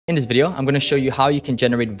In this video, I'm going to show you how you can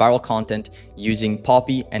generate viral content using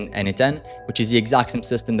Poppy and n8n, which is the exact same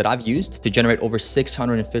system that I've used to generate over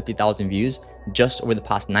 650,000 views just over the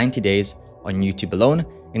past 90 days on YouTube alone,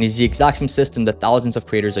 and is the exact same system that thousands of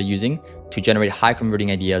creators are using to generate high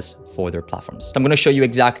converting ideas for their platforms. So I'm going to show you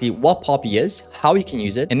exactly what Poppy is, how you can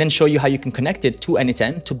use it, and then show you how you can connect it to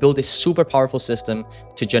n8n to build a super powerful system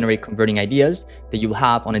to generate converting ideas that you will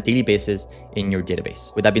have on a daily basis in your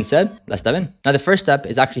database. With that being said, let's dive in. Now, the first step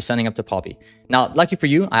is actually signing up to Poppy. Now, lucky for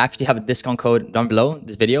you, I actually have a discount code down below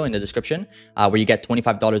this video in the description where you get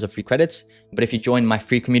 $25 of free credits. But if you join my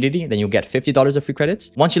free community, then you'll get $50 of free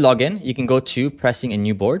credits. Once you log in, you can go to pressing a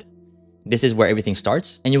new board. This is where everything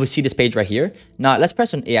starts, and you will see this page right here. Now let's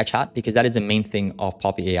press on AI chat because that is the main thing of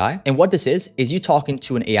Poppy AI. And what this is you talking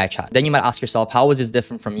to an AI chat. Then you might ask yourself, how is this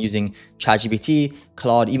different from using ChatGPT,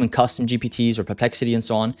 Claude, even custom GPTs or Perplexity and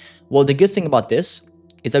so on? Well, the good thing about this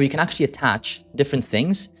is that we can actually attach different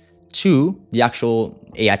things to the actual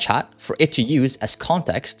AI chat for it to use as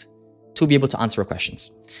context to be able to answer our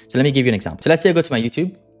questions. So let me give you an example. So let's say I go to my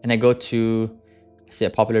YouTube and I go to, say, a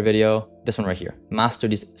popular video, this one right here, master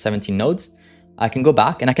these 17 nodes. I can go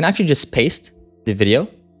back and I can actually just paste the video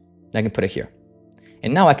and I can put it here.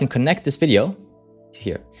 And now I can connect this video to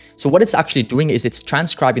here. So what it's actually doing is it's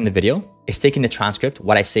transcribing the video. It's taking the transcript,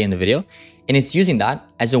 what I say in the video, and it's using that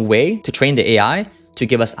as a way to train the AI to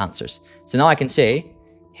give us answers. So now I can say,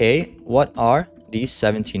 hey, what are these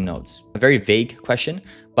 17 nodes? A very vague question,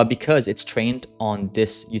 but because it's trained on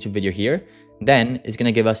this YouTube video here, then it's going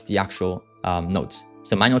to give us the actual nodes.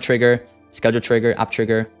 So manual trigger, schedule trigger, app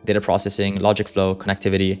trigger, data processing, logic flow,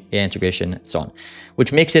 connectivity, AI integration, and so on,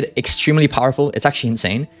 which makes it extremely powerful. It's actually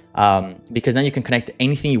insane because then you can connect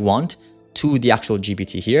anything you want to the actual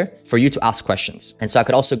GPT here for you to ask questions. And so I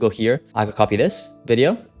could also go here, I could copy this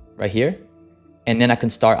video right here, and then I can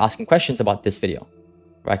start asking questions about this video,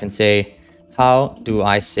 where I can say, how do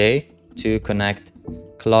I say to connect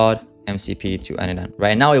Claude MCP to n8n?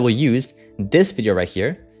 Right now, it will use this video right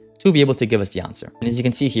here to be able to give us the answer. And as you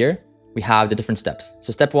can see here, we have the different steps.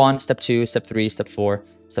 So step 1, step 2, step 3, step 4,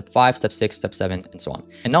 step 5, step 6, step 7, and so on.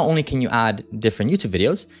 And not only can you add different YouTube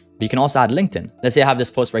videos, but you can also add LinkedIn. Let's say I have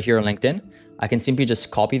this post right here on LinkedIn. I can simply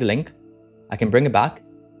just copy the link. I can bring it back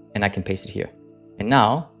and I can paste it here. And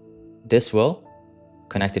now this will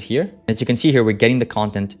connect it here. As you can see here, we're getting the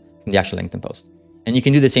content from the actual LinkedIn post. And you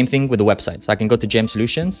can do the same thing with the website. So I can go to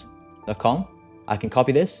jmsolutions.com. I can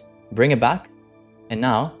copy this, bring it back, and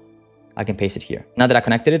now I can paste it here. Now that I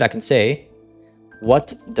connected it, I can say,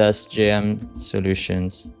 what does JM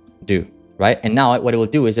Solutions do, right? And now what it will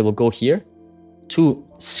do is it will go here to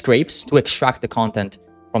scrapes to extract the content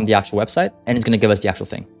from the actual website, and it's going to give us the actual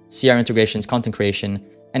thing. CR integrations, content creation,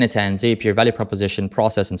 n8n, Zapier, value proposition,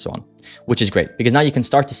 process, and so on, which is great because now you can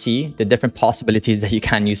start to see the different possibilities that you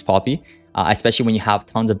can use Poppy, especially when you have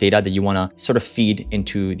tons of data that you want to sort of feed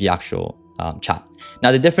into the actual chat.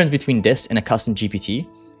 Now, the difference between this and a custom GPT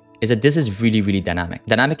is that this is really, really dynamic.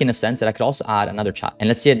 Dynamic in a sense that I could also add another chat. And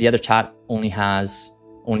let's say the other chat only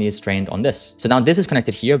is trained on this. So now this is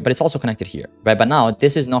connected here, but it's also connected here, right? But now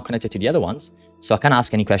this is not connected to the other ones. So I can't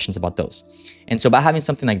ask any questions about those. And so by having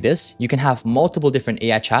something like this, you can have multiple different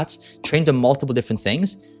AI chats trained on multiple different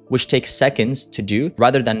things, which takes seconds to do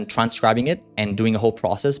rather than transcribing it and doing a whole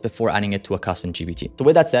process before adding it to a custom GPT. So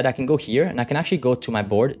with that said, I can go here and I can actually go to my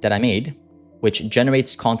board that I made, which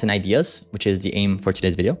generates content ideas, which is the aim for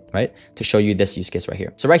today's video, right? To show you this use case right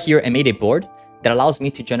here. So right here, I made a board that allows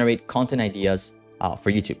me to generate content ideas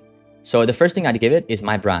for YouTube. So the first thing I'd give it is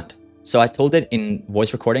my brand. So I told it in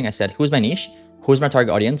voice recording, I said, who's my niche? Who's my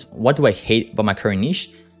target audience? What do I hate about my current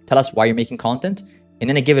niche? Tell us why you're making content. And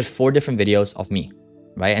then I give it 4 different videos of me,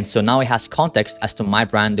 right? And so now it has context as to my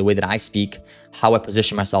brand, the way that I speak, how I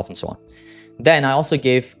position myself, and so on. Then I also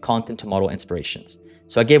gave content to model inspirations.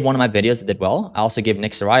 So I gave one of my videos that did well. I also gave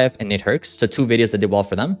Nick Sarayev and Nate Herks, so 2 videos that did well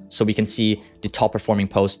for them. So we can see the top performing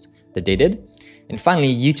post that they did. And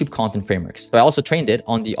finally, YouTube content frameworks. So I also trained it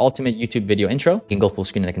on the ultimate YouTube video intro. You can go full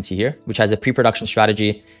screen and I can see here, which has a pre-production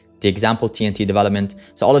strategy, the example TNT development.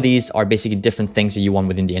 So all of these are basically different things that you want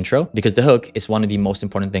within the intro because the hook is one of the most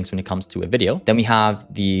important things when it comes to a video. Then we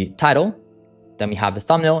have the title, then we have the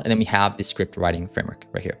thumbnail, and then we have the script writing framework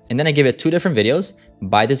right here. And then I give it 2 different videos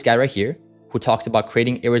by this guy right here, who talks about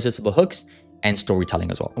creating irresistible hooks and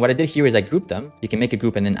storytelling as well. And what I did here is I grouped them. You can make a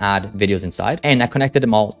group and then add videos inside, and I connected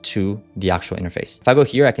them all to the actual interface. If I go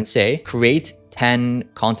here, I can say, create 10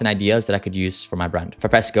 content ideas that I could use for my brand. If I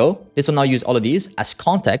press go, this will now use all of these as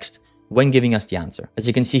context when giving us the answer. As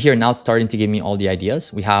you can see here, now it's starting to give me all the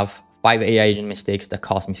ideas. We have 5 AI agent mistakes that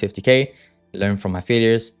cost me 50K, learn from my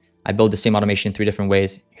failures. I built the same automation in 3 different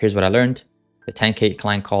ways. Here's what I learned. the 10K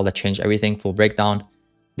client call that changed everything, full breakdown.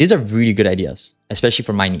 These are really good ideas, especially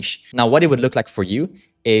for my niche. Now, what it would look like for you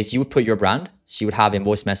is you would put your brand. So you would have a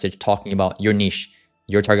voice message talking about your niche,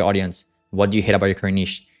 your target audience. What do you hate about your current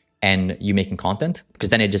niche? And you making content, because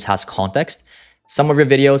then it just has context. Some of your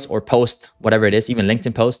videos or posts, whatever it is, even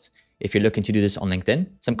LinkedIn posts, if you're looking to do this on LinkedIn,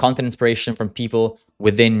 some content inspiration from people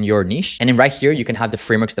within your niche. And then right here, you can have the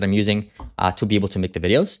frameworks that I'm using to be able to make the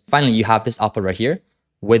videos. Finally, you have this output right here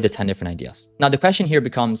with the 10 different ideas. Now, the question here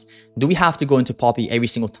becomes, do we have to go into Poppy every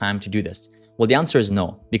single time to do this? Well, the answer is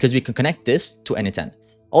no, because we can connect this to n8n.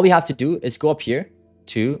 All we have to do is go up here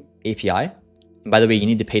to API. And by the way, you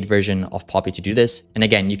need the paid version of Poppy to do this. And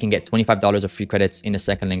again, you can get $25 of free credits in the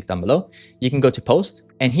second link down below. You can go to post,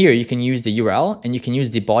 and here you can use the URL and you can use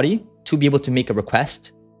the body to be able to make a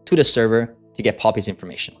request to the server to get Poppy's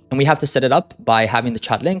information. And we have to set it up by having the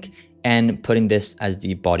chat link and putting this as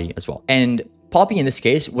the body as well. And Poppy in this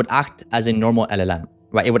case would act as a normal LLM,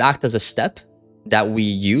 right? It would act as a step that we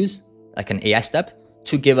use, like an AI step,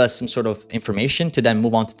 to give us some sort of information to then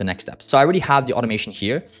move on to the next step. So I already have the automation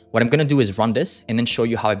here. What I'm going to do is run this and then show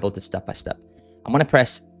you how I built it step by step. I'm going to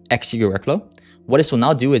press execute workflow. What this will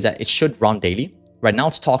now do is that it should run daily. Right now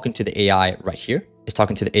it's talking to the AI right here. It's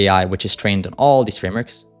talking to the AI, which is trained on all these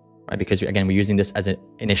frameworks, right? Because again, we're using this as an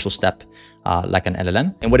initial step, like an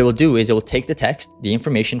LLM. And what it will do is it will take the text, the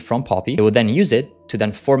information from Poppy. It will then use it to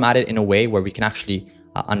then format it in a way where we can actually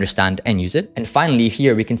understand and use it. And finally,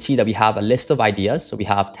 here we can see that we have a list of ideas. So we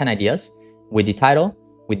have 10 ideas with the title,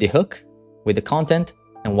 with the hook, with the content,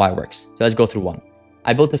 and why it works. So let's go through one.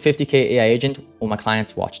 I built a 50K AI agent. All my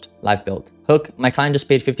clients watched. Live build. Hook, my client just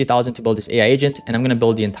paid 50,000 to build this AI agent, and I'm going to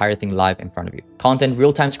build the entire thing live in front of you. Content,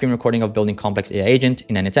 real-time screen recording of building complex AI agent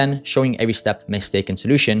in n8n, showing every step, mistake, and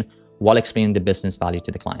solution while explaining the business value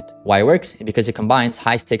to the client. Why it works? Because it combines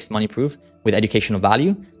high-stakes money proof with educational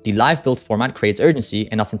value. The live build format creates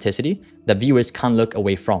urgency and authenticity that viewers can't look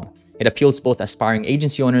away from. It appeals to both aspiring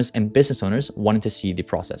agency owners and business owners wanting to see the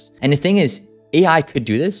process. And the thing is, AI could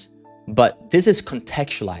do this, but this is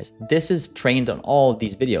contextualized. This is trained on all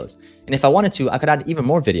these videos. And if I wanted to, I could add even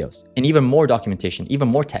more videos and even more documentation, even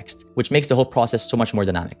more text, which makes the whole process so much more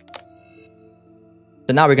dynamic.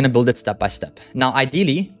 So now we're going to build it step by step. Now,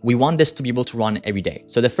 ideally, we want this to be able to run every day.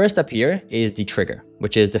 So the first step here is the trigger,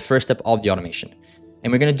 which is the first step of the automation.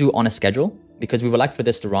 And we're going to do on a schedule because we would like for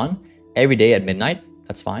this to run every day at midnight.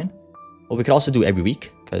 That's fine. Or we could also do every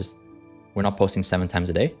week because we're not posting 7 times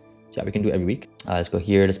a day. So yeah, we can do every week. Let's go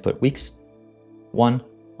here. Let's put weeks. 1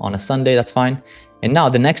 on a Sunday. That's fine. And now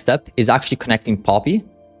the next step is actually connecting Poppy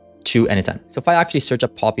to n8n. So if I actually search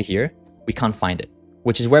up Poppy here, we can't find it,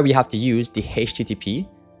 which is where we have to use the HTTP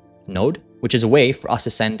node, which is a way for us to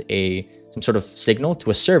send some sort of signal to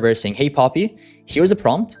a server saying, hey, Poppy, here's a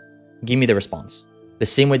prompt. Give me the response. The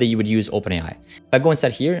same way that you would use OpenAI. If I go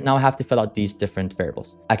inside here, now I have to fill out these different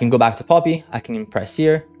variables. I can go back to Poppy. I can press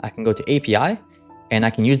here. I can go to API. And I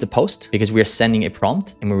can use the post because we are sending a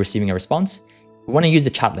prompt and we're receiving a response. We want to use the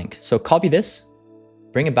chat link. So copy this,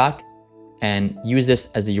 bring it back, and use this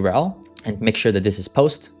as the URL and make sure that this is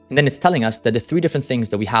post. And then it's telling us that the 3 different things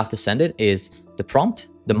that we have to send it is the prompt,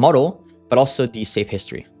 the model, but also the save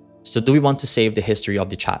history. So do we want to save the history of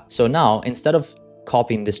the chat? So now, instead of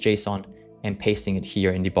copying this JSON and pasting it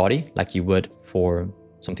here in the body, like you would for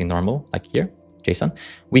something normal, like here, JSON,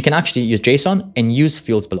 we can actually use JSON and use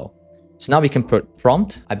fields below. So now we can put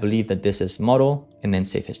prompt. I believe that this is model and then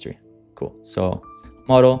save history. Cool. So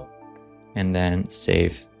model and then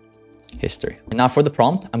save history. And now for the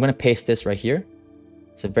prompt, I'm going to paste this right here.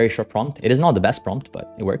 It's a very short prompt. It is not the best prompt,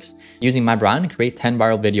 but it works. Using my brand, create 10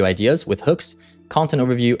 viral video ideas with hooks, content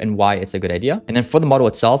overview, and why it's a good idea. And then for the model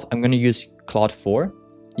itself, I'm going to use Claude 4.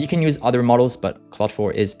 You can use other models, but Claude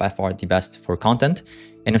 4 is by far the best for content.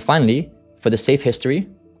 And then finally, for the save history,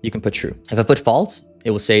 you can put true. If I put false, it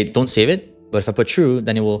will say, don't save it. But if I put true,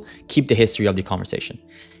 then it will keep the history of the conversation.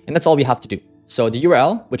 And that's all we have to do. So the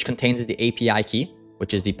URL, which contains the API key,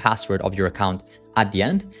 which is the password of your account at the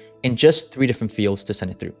end, and just 3 different fields to send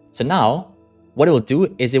it through. So now what it will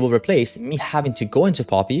do is it will replace me having to go into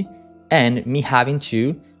Poppy and me having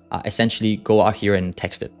to essentially go out here and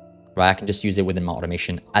text it, right? I can just use it within my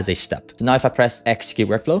automation as a step. So now if I press execute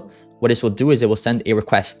workflow, what this will do is it will send a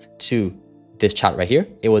request to this chat right here.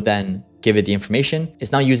 It will then give it the information.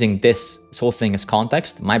 It's now using this whole thing as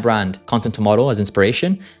context, my brand, content to model as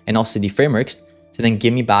inspiration, and also the frameworks to then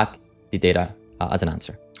give me back the data as an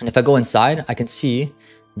answer. And if I go inside, I can see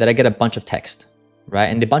that I get a bunch of text, right?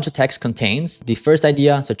 And the bunch of text contains the first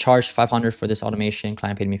idea. So charge 500 for this automation.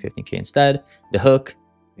 Client paid me 15K instead. The hook,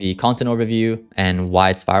 the content overview, and why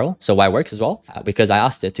it's viral. So why it works as well, because I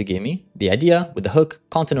asked it to give me the idea with the hook,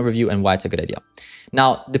 content overview, and why it's a good idea.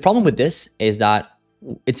 Now, the problem with this is that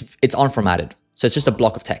it's unformatted. So it's just a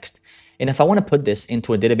block of text. And if I want to put this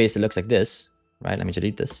into a database that looks like this, right? Let me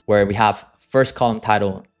delete this, where we have first column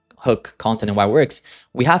title, hook, content, and why it works,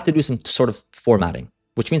 we have to do some sort of formatting,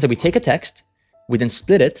 which means that we take a text, we then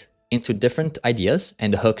split it into different ideas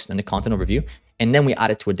and the hooks and the content overview, and then we add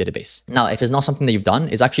it to a database. Now, if it's not something that you've done,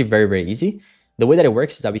 it's actually very, very easy. The way that it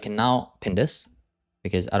works is that we can now pin this,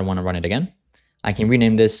 because I don't want to run it again. I can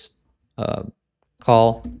rename this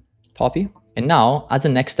call Poppy. And now, as the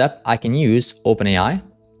next step, I can use OpenAI,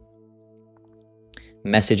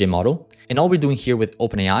 message a model. And all we're doing here with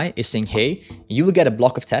OpenAI is saying, hey, you will get a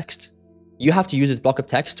block of text. You have to use this block of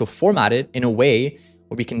text to format it in a way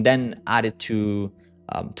where we can then add it to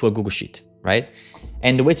a Google Sheet, right?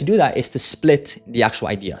 And the way to do that is to split the actual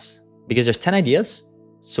ideas, because there's 10 ideas.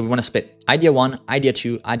 So we want to split idea 1, idea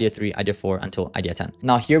 2, idea 3, idea 4 until idea 10.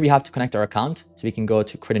 Now here we have to connect our account. So we can go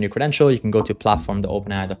to create a new credential. You can go to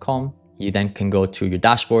platform.openai.com. You then can go to your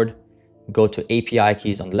dashboard, go to API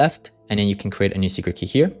keys on the left, and then you can create a new secret key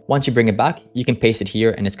here. Once you bring it back, you can paste it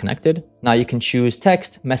here and it's connected. Now you can choose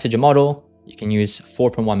text, message a model. You can use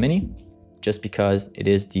 4.1 mini just because it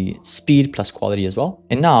is the speed plus quality as well.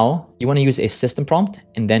 And now you want to use a system prompt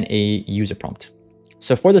and then a user prompt.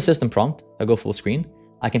 So for the system prompt, I'll go full screen.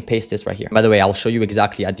 I can paste this right here. By the way, I'll show you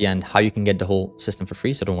exactly at the end how you can get the whole system for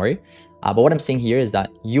free, so don't worry. But what I'm saying here is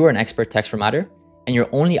that you are an expert text formatter and your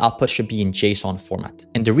only output should be in JSON format.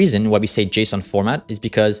 And the reason why we say JSON format is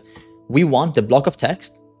because we want the block of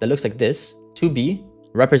text that looks like this to be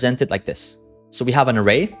represented like this. So we have an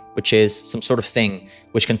array, which is some sort of thing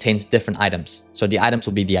which contains different items. So the items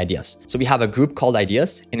will be the ideas. So we have a group called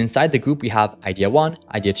ideas, and inside the group we have idea 1,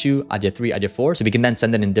 idea 2, idea 3, idea 4. So we can then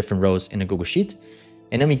send it in different rows in a Google Sheet.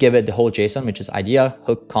 And then we give it the whole JSON, which is idea,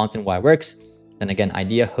 hook, content, why it works. Then again,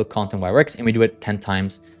 idea, hook, content, why it works. And we do it 10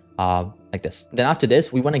 times like this. Then after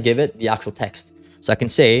this, we want to give it the actual text. So I can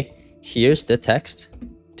say, here's the text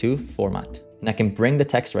to format. And I can bring the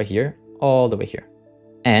text right here, all the way here.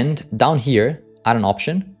 And down here, add an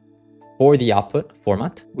option for the output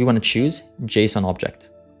format. We want to choose JSON object.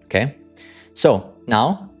 Okay. So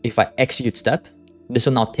now if I execute step, this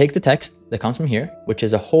will now take the text that comes from here, which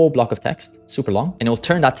is a whole block of text, super long, and it will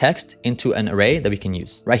turn that text into an array that we can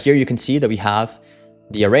use. Right here, you can see that we have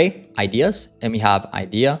the array ideas, and we have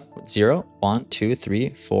idea 0, 1, 2, 3,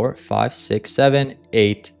 4, 5, 6, 7,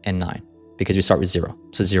 8, and 9, because we start with 0.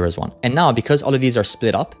 So 0 is 1. And now because all of these are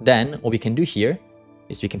split up, then what we can do here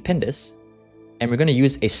is we can pin this, and we're going to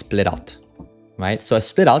use a split out, right? So a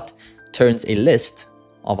split out turns a list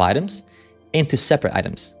of items into separate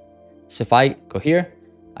items. So if I go here,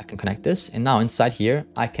 I can connect this, and now inside here,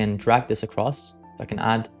 I can drag this across. I can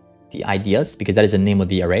add the ideas because that is the name of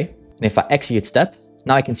the array. And if I execute step,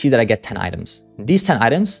 now I can see that I get 10 items. These 10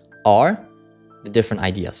 items are the different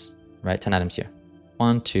ideas, right? 10 items here.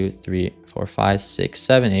 1, 2, 3, 4, 5, 6,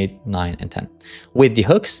 7, 8, 9, and 10. With the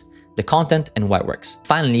hooks, the content, and why it works.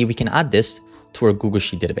 Finally, we can add this to our Google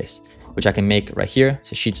Sheet database, which I can make right here.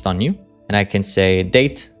 So sheets.new. And I can say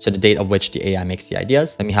date, so the date of which the AI makes the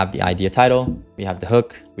ideas. Then we have the idea title, we have the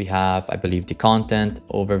hook, we have, I believe, the content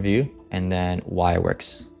overview, and then why it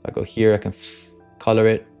works. If I go here, I can color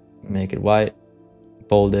it, make it white,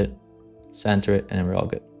 bold it, center it, and then we're all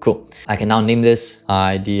good. Cool. I can now name this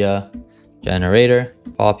idea generator,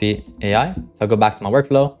 Poppy AI. If I go back to my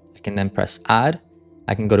workflow, I can then press add.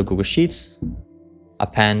 I can go to Google Sheets,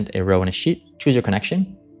 append a row in a sheet, choose your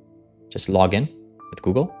connection, just log in with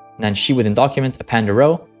Google. And then sheet within document, append a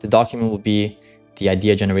row. The document will be the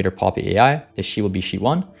idea generator Poppy AI. The sheet will be sheet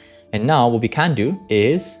 1. And now what we can do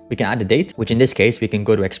is we can add the date, which in this case, we can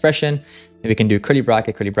go to expression and we can do curly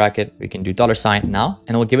bracket. We can do $ now,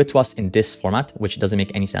 and it will give it to us in this format, which doesn't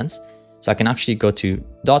make any sense. So I can actually go to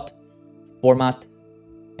dot format,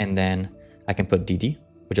 and then I can put DD,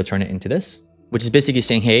 which will turn it into this, which is basically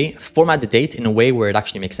saying, hey, format the date in a way where it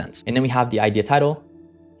actually makes sense. And then we have the idea title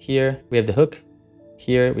here. We have the hook.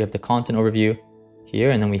 Here we have the content overview here,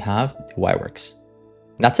 and then we have the why it works.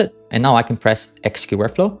 That's it. And now I can press execute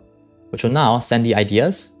workflow, which will now send the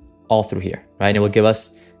ideas all through here, right? And it will give us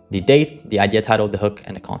the date, the idea title, the hook,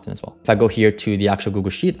 and the content as well. If I go here to the actual Google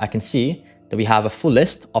Sheet, I can see that we have a full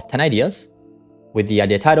list of 10 ideas with the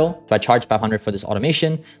idea title. If I charge 500 for this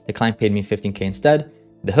automation, the client paid me 15K instead.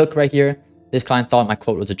 The hook right here, this client thought my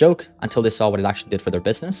quote was a joke until they saw what it actually did for their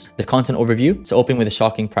business. The content overview, so open with a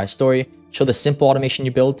shocking price story, show the simple automation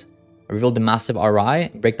you built, reveal the massive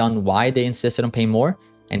ROI, break down why they insisted on paying more,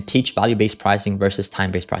 and teach value-based pricing versus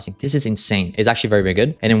time-based pricing. This is insane. It's actually very, very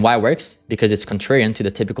good. And then why it works? Because it's contrarian to the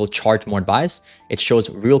typical charge more advice. It shows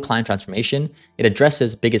real client transformation. It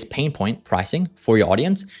addresses biggest pain point pricing for your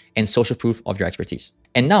audience and social proof of your expertise.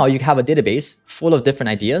 And now you have a database full of different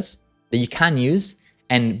ideas that you can use.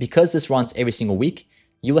 And because this runs every single week,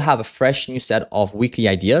 you will have a fresh new set of weekly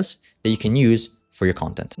ideas that you can use for your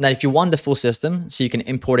content. Now, if you want the full system so you can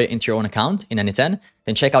import it into your own account in n8n,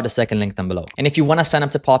 then check out the second link down below. And if you want to sign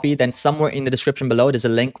up to Poppy, then somewhere in the description below, there's a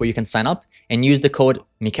link where you can sign up and use the code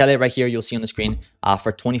Michele right here. You'll see on the screen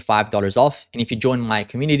for $25 off. And if you join my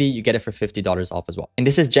community, you get it for $50 off as well. And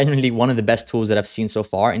this is genuinely one of the best tools that I've seen so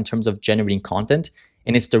far in terms of generating content.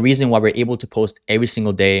 And it's the reason why we're able to post every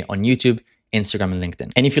single day on YouTube, Instagram, and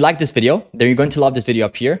LinkedIn. And if you like this video, then you're going to love this video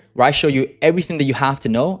up here, where I show you everything that you have to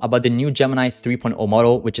know about the new Gemini 3.0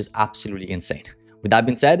 model, which is absolutely insane. With that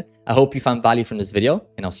being said, I hope you found value from this video,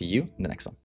 and I'll see you in the next one.